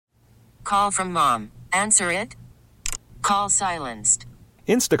call from mom. Answer it. Call silenced.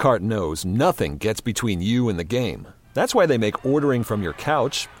 Instacart knows nothing gets between you and the game. That's why they make ordering from your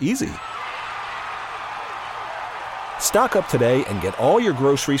couch easy. Stock up today and get all your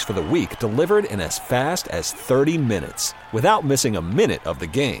groceries for the week delivered in as fast as 30 minutes without missing a minute of the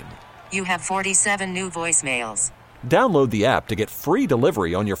game. You have 47 new voicemails. Download the app to get free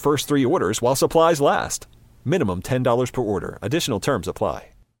delivery on your first 3 orders while supplies last. Minimum $10 per order. Additional terms apply.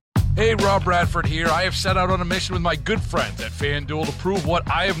 Hey, Rob Bradford here. I have set out on a mission with my good friends at FanDuel to prove what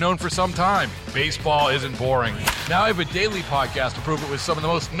I have known for some time. Baseball isn't boring. Now I have a daily podcast to prove it with some of the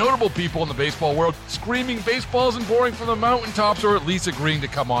most notable people in the baseball world, screaming baseball isn't boring from the mountaintops, or at least agreeing to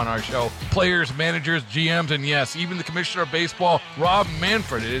come on our show. Players, managers, GMs, and yes, even the commissioner of baseball, Rob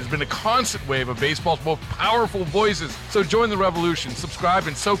Manfred. It has been a constant wave of baseball's most powerful voices. So join the revolution. Subscribe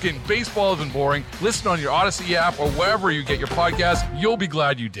and soak in Baseball Isn't Boring. Listen on your Odyssey app or wherever you get your podcasts. You'll be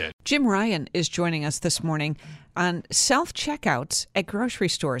glad you did. Jim Ryan is joining us this morning on self-checkouts at grocery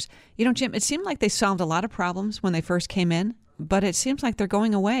stores. You know, Jim, it seemed like they solved a lot of problems when they first came in, but it seems like they're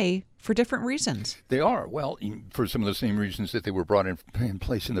going away for different reasons. They are. Well, for some of the same reasons that they were brought in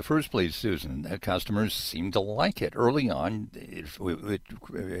place in the first place, Susan. Customers seemed to like it. Early on,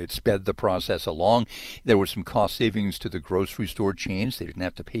 it sped the process along. There were some cost savings to the grocery store chains. They didn't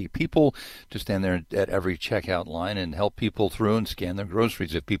have to pay people to stand there at every checkout line and help people through and scan their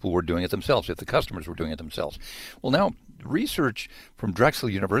groceries if people were doing it themselves, if the customers were doing it themselves. Well, now, research from Drexel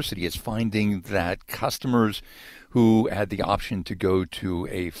University is finding that customers who had the option to go to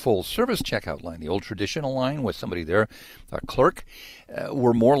a full-service checkout line, the old traditional line with somebody there, a clerk,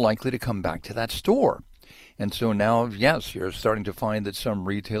 were more likely to come back to that store. And so now, yes, you're starting to find that some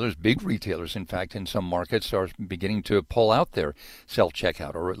retailers, big retailers, in fact, in some markets, are beginning to pull out their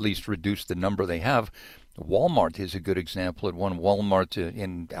self-checkout, or at least reduce the number they have. Walmart is a good example. At one Walmart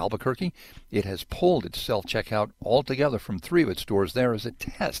in Albuquerque, it has pulled its self-checkout altogether from 3 of its stores there as a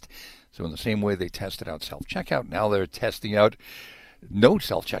test. So in the same way they tested out self-checkout, now they're testing out no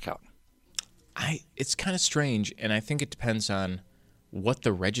self-checkout. It's kind of strange, and I think it depends on what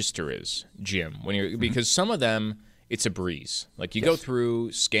the register is, Jim. Because some of them, it's a breeze. Like you go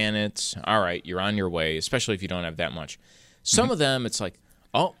through, scan it, all right, you're on your way, especially if you don't have that much. Some of them, it's like,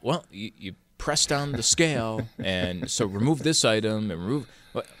 oh, well, you press down the scale, and so remove this item, and remove,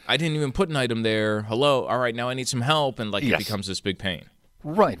 I didn't even put an item there. Hello, all right, now I need some help, and it becomes this big pain.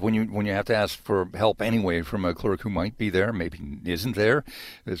 Right. When you have to ask for help anyway from a clerk who might be there, maybe isn't there,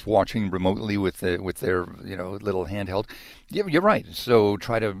 is watching remotely with their little handheld. You're right. So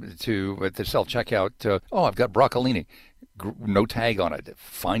try to at the self checkout. I've got broccolini, no tag on it.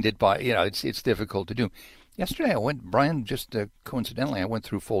 Find it by it's difficult to do. Yesterday I went, Brian, just coincidentally, I went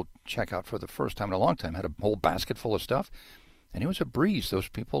through full checkout for the first time in a long time. Had a whole basket full of stuff, and it was a breeze. Those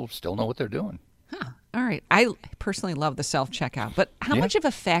people still know what they're doing. Huh. All right. I personally love the self-checkout, but how much of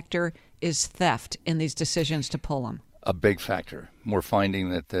a factor is theft in these decisions to pull them? A big factor. We're finding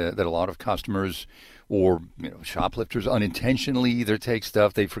that a lot of customers or shoplifters unintentionally either take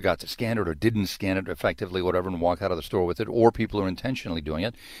stuff they forgot to scan it or didn't scan it effectively, whatever, and walk out of the store with it, or people are intentionally doing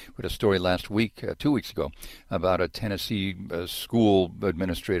it. We had a story last week, 2 weeks ago, about a Tennessee school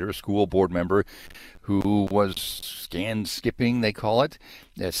administrator, a school board member, who was skipping, they call it,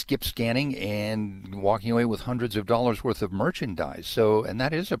 skip scanning, and walking away with hundreds of dollars worth of merchandise. So, and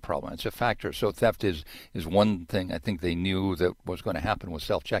that is a problem. It's a factor. So theft is one thing I think they knew that was going to happen with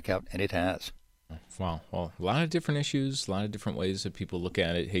self-checkout, and it has. Wow. Well, a lot of different issues, a lot of different ways that people look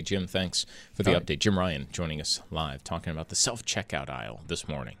at it. Hey, Jim, thanks for the update. Jim Ryan joining us live, talking about the self-checkout aisle this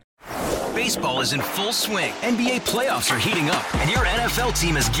morning. Baseball is in full swing. NBA playoffs are heating up, and your NFL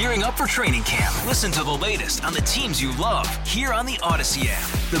team is gearing up for training camp. Listen to the latest on the teams you love here on the Odyssey app.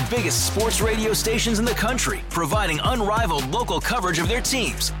 The biggest sports radio stations in the country, providing unrivaled local coverage of their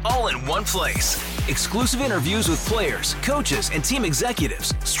teams, all in one place. Exclusive interviews with players, coaches, and team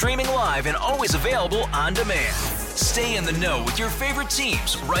executives, streaming live and always available on demand. Stay in the know with your favorite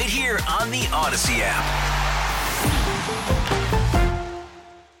teams right here on the Odyssey app.